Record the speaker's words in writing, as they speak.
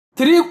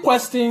3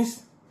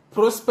 questions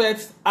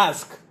prospects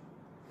ask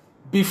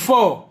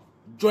before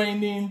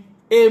joining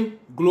AIM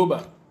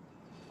Global.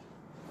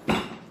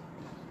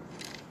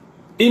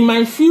 In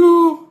my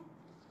few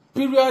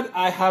period,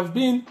 I have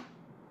been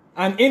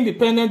an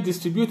independent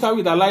distributor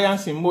with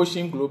Alliance in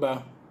Motion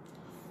Global.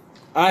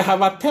 I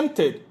have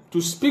attempted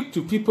to speak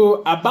to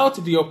people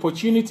about the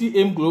opportunity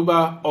AIM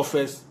Global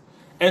offers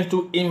and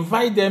to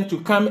invite them to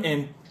come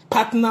and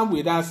partner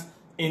with us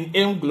in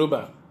AIM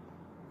Global.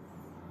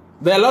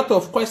 There are a lot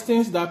of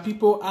questions that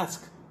people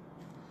ask.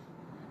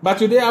 But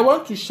today I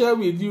want to share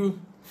with you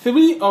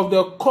 3 of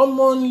the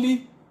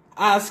commonly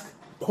asked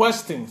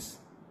questions.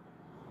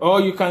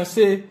 Or you can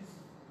say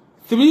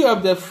 3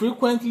 of the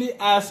frequently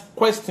asked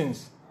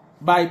questions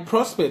by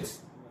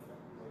prospects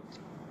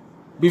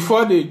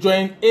before they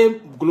join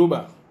AIM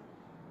Global.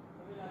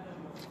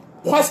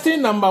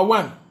 Question number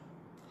 1.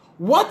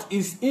 What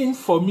is in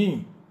for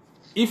me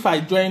if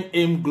I join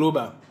AIM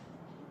Global?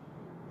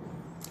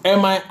 And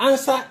my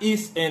answer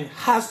is and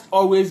has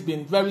always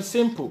been very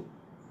simple.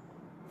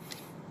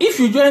 If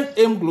you join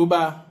AIM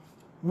Global,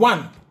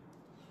 1,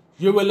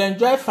 you will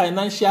enjoy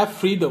financial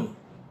freedom.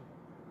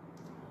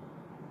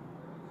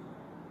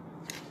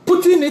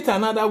 Putting it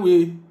another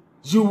way,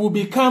 you will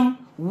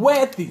become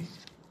wealthy,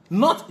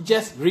 not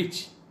just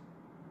rich.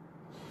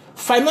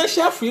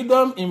 Financial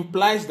freedom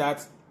implies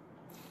that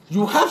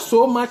you have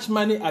so much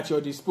money at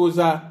your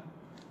disposal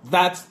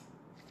that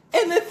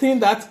anything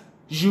that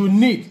you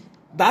need,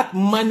 that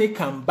money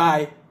can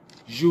buy,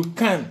 you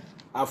can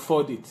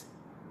afford it.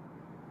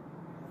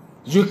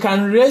 You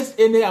can raise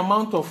any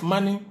amount of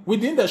money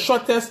within the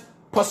shortest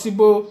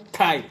possible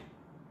time,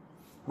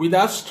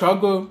 without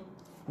struggle,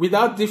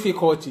 without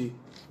difficulty,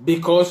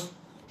 because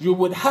you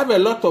would have a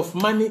lot of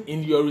money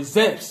in your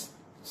reserves,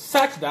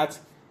 such that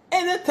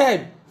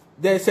anytime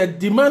there's a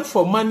demand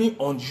for money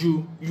on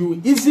you,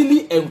 you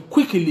easily and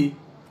quickly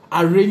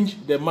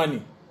arrange the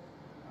money.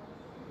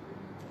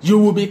 You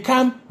will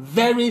become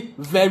very,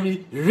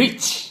 very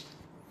rich.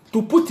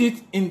 To put it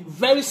in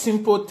very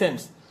simple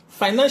terms,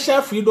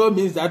 financial freedom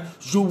means that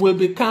you will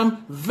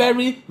become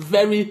very,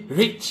 very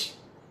rich.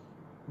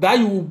 That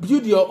you will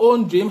build your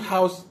own dream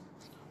house,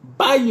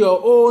 buy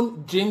your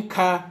own dream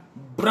car,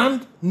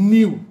 brand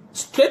new,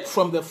 straight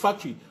from the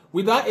factory,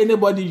 without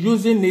anybody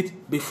using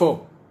it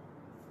before.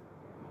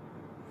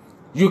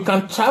 You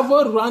can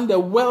travel around the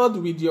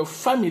world with your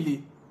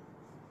family,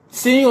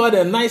 seeing all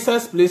the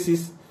nicest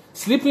places,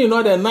 sleeping in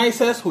all the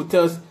nicest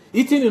hotels,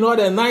 eating in all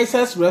the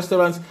nicest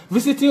restaurants,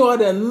 visiting all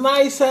the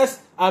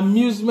nicest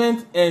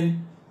amusement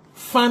and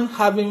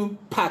fun-having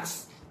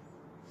parks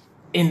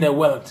in the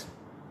world.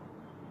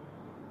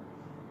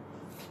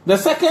 The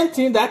second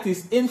thing that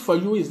is in for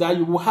you is that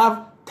you will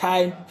have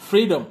time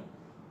freedom.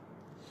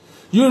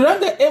 You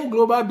run the AIM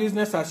Global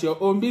business as your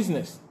own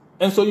business,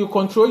 and so you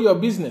control your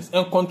business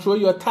and control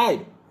your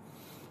time.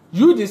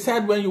 You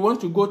decide when you want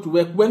to go to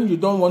work, when you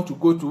don't want to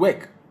go to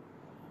work.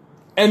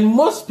 And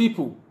most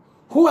people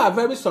who are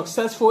very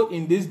successful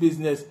in this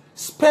business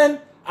spend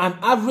an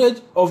average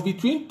of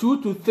between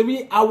 2 to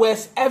 3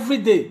 hours every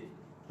day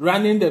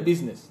running the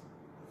business.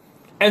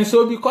 And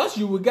so because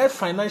you will get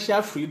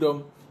financial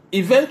freedom,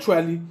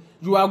 eventually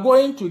you are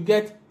going to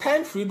get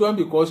time freedom,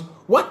 because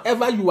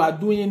whatever you are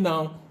doing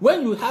now,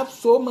 when you have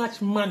so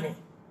much money,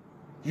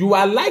 you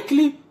are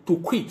likely to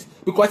quit,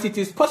 because it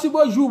is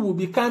possible you will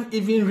become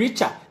even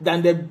richer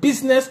than the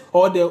business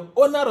or the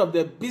owner of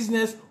the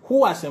business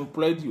who has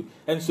employed you.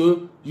 And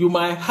so you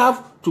might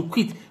have to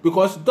quit,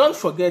 because don't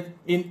forget,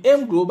 in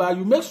AIM Global,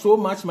 you make so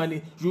much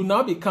money, you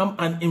now become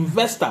an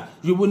investor.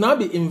 You will now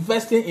be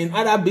investing in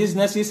other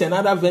businesses and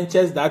other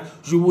ventures that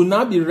you will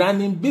now be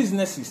running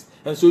businesses.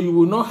 And so you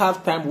will not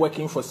have time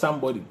working for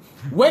somebody.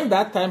 When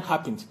that time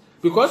happens,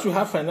 because you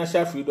have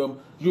financial freedom,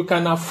 you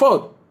can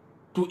afford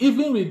to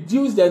even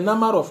reduce the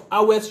number of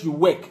hours you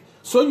work,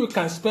 so you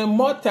can spend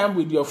more time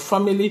with your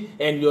family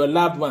and your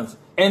loved ones.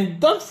 And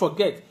don't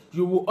forget,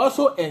 you will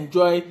also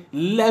enjoy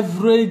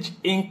leverage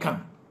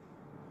income.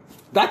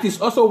 That is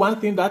also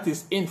one thing that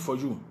is in for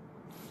you.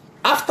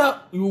 After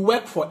you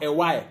work for a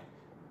while,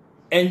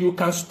 and you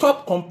can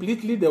stop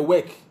completely the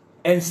work,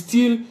 and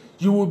still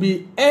you will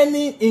be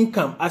earning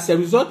income as a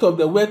result of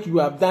the work you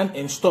have done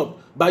and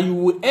stopped, but you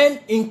will earn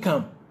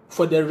income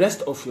for the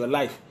rest of your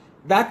life.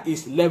 That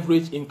is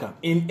leverage income.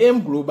 In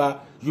AIM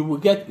Global, you will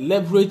get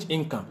leverage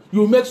income.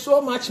 You will make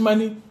so much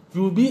money.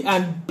 You will be a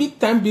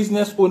big-time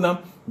business owner,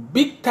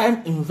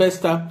 big-time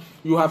investor.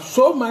 You have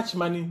so much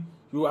money.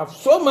 You have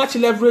so much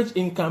leverage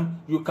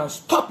income. You can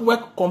stop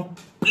work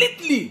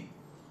completely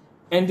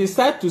and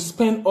decide to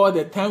spend all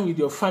the time with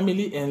your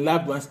family and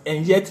loved ones.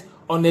 And yet,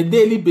 on a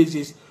daily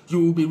basis,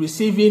 you will be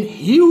receiving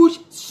huge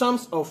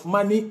sums of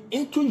money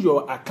into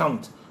your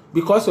account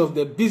because of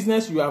the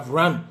business you have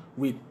run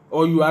with,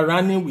 or you are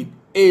running with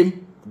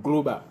AIM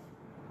Global.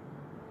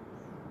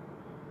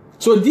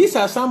 So these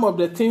are some of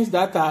the things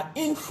that are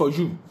in for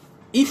you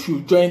if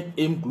you join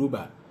AIM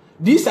Global.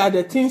 These are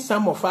the things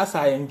some of us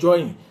are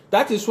enjoying.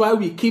 That is why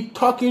we keep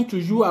talking to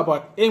you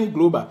about AIM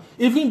Global.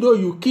 Even though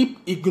you keep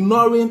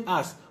ignoring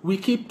us, we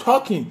keep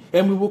talking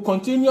and we will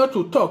continue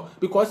to talk,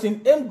 because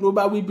in AIM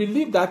Global we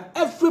believe that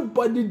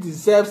everybody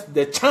deserves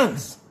the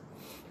chance.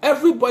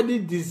 Everybody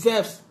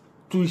deserves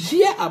to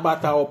hear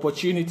about our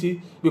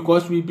opportunity,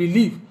 because we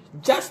believe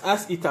just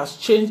as it has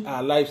changed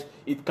our lives,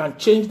 it can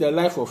change the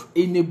life of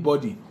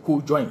anybody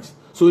who joins.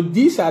 So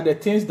these are the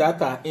things that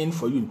are in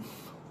for you.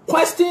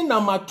 Question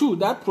number 2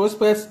 that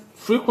prospects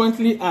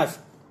frequently ask: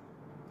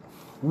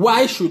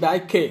 why should I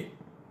care?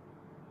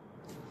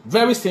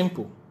 Very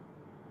simple.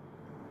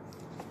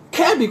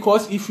 Care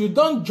because if you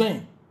don't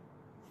join,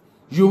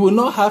 you will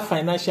not have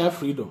financial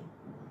freedom.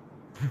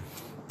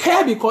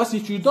 Care because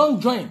if you don't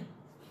join,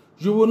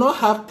 you will not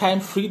have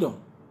time freedom.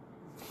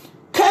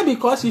 Care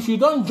because if you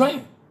don't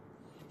join,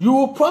 you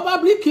will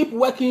probably keep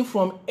working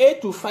from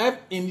 8 to 5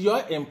 in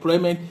your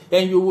employment,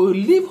 and you will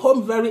leave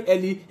home very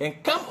early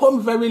and come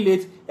home very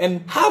late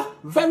and have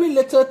very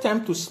little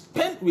time to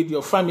spend with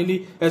your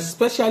family,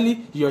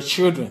 especially your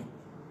children.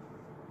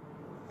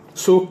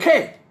 So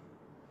care,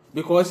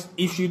 because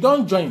if you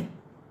don't join,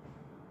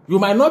 you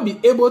might not be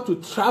able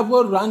to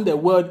travel around the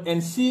world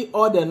and see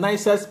all the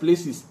nicest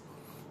places.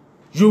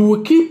 You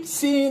will keep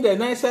seeing the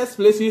nicest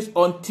places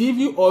on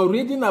TV or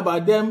reading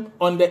about them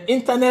on the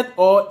internet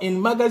or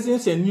in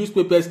magazines and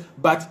newspapers,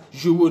 but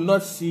you will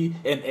not see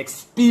and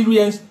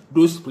experience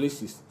those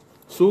places.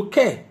 So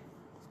care.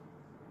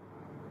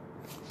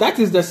 That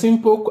is the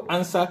simple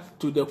answer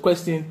to the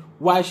question,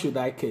 why should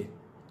I care?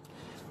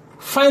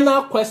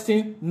 Final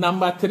question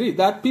number 3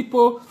 that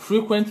people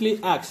frequently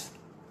ask: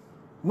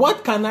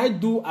 what can I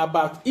do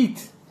about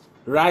it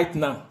right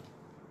now?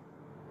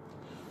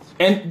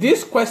 And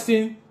this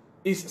question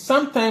is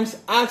sometimes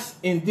asked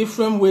in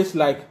different ways,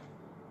 like,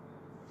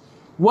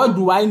 what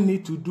do I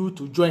need to do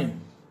to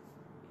join?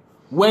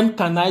 When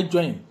can I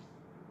join?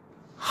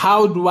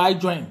 How do I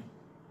join?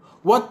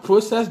 What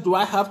process do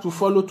I have to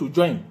follow to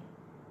join?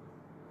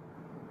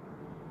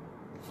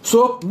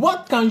 So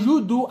what can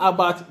you do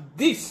about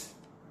this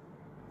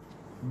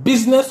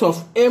business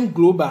of AIM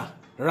Global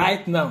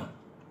right now?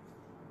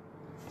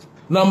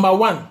 Number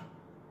 1,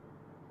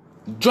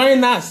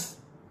 join us.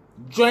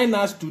 Join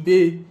us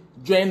today.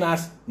 Join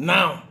us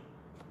now.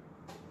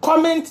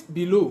 Comment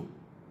below.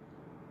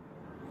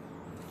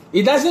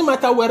 It doesn't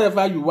matter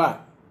wherever you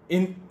are,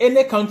 in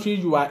any country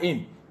you are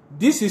in.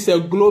 This is a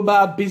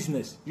global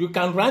business. You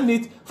can run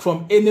it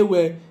from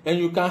anywhere, and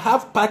you can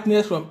have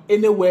partners from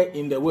anywhere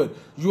in the world.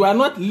 You are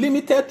not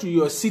limited to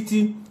your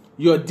city,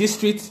 your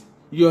district,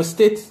 your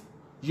state,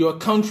 your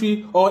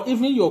country, or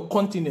even your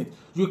continent.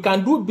 You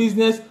can do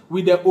business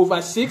with the over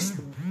 6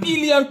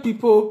 billion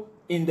people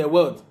in the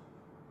world.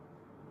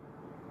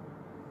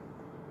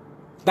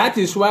 That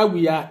is why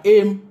we are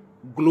AIM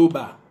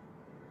Global.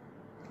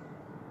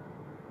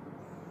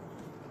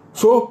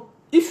 So,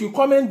 if you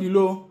comment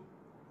below,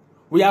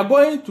 we are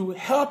going to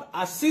help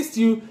assist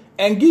you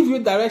and give you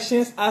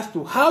directions as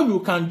to how you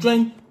can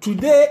join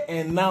today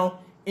and now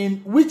in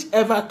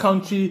whichever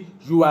country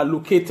you are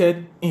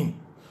located in.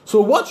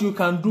 So what you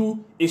can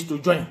do is to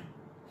join.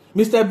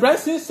 Mr.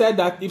 Branson said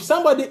that if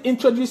somebody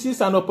introduces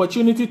an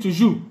opportunity to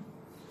you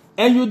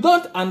and you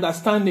don't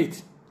understand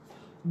it,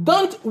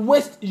 don't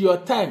waste your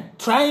time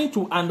trying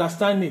to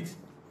understand it.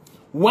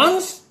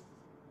 Once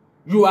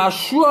you are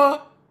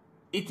sure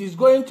it is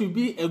going to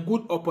be a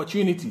good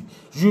opportunity,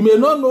 you may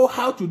not know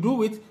how to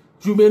do it,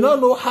 you may not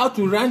know how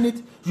to run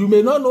it, you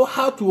may not know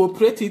how to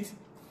operate it,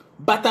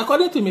 but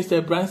according to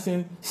Mr.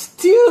 Branson,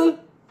 still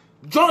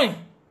join.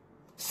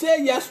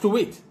 Say yes to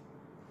it.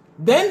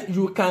 Then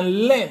you can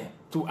learn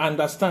to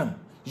understand.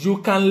 You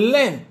can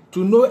learn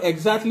to know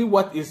exactly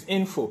what is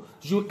in for.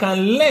 You can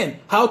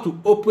learn how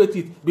to operate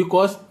it,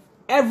 because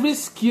every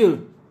skill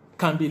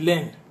can be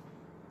learned.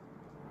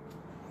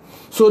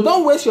 So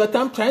don't waste your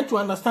time trying to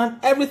understand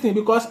everything,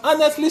 because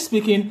honestly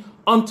speaking,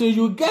 until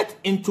you get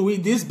into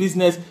this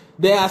business,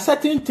 there are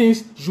certain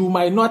things you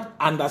might not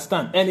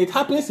understand. And it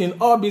happens in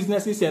all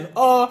businesses and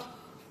all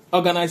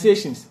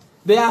organizations.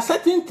 There are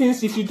certain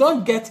things, if you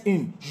don't get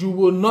in, you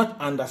will not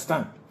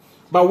understand.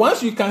 But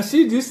once you can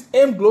see this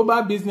AIM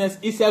Global business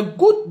is a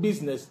good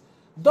business,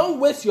 don't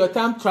waste your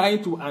time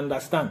trying to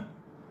understand.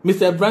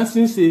 Mr.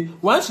 Branson says,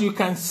 once you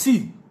can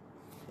see,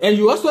 and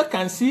you also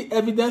can see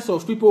evidence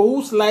of people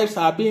whose lives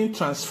are being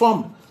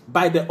transformed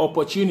by the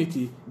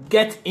opportunity,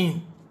 get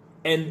in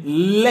and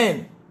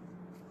learn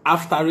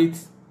after it,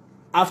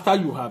 after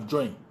you have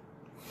joined.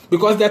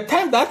 Because the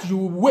time that you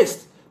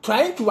waste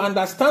trying to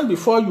understand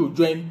before you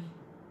join,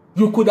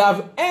 you could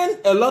have earned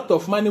a lot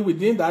of money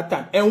within that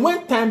time. And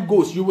when time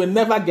goes, you will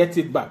never get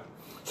it back.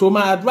 So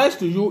my advice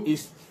to you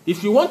is,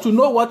 if you want to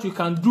know what you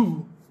can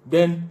do,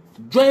 then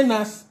join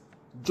us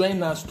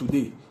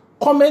today.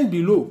 Comment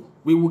below.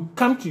 We will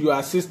come to your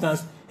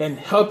assistance and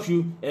help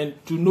you and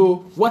to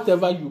know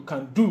whatever you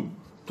can do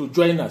to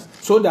join us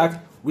so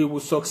that we will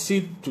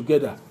succeed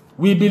together.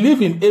 We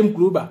believe in AIM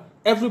Global.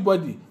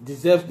 Everybody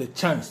deserves the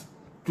chance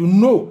to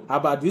know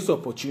about this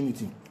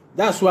opportunity.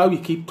 That's why we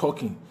keep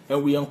talking,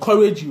 and we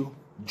encourage you,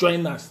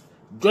 join us.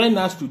 Join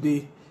us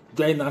today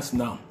Join us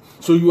now.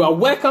 So you are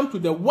welcome to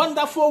the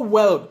wonderful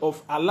world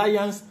of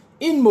Alliance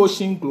in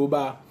Motion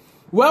Global,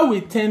 where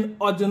we turn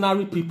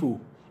ordinary people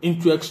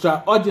into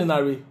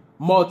extraordinary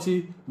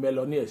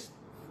multi-millionaires.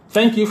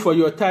 Thank you for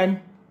your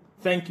time.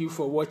 Thank you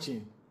for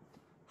watching.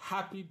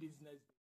 Happy business.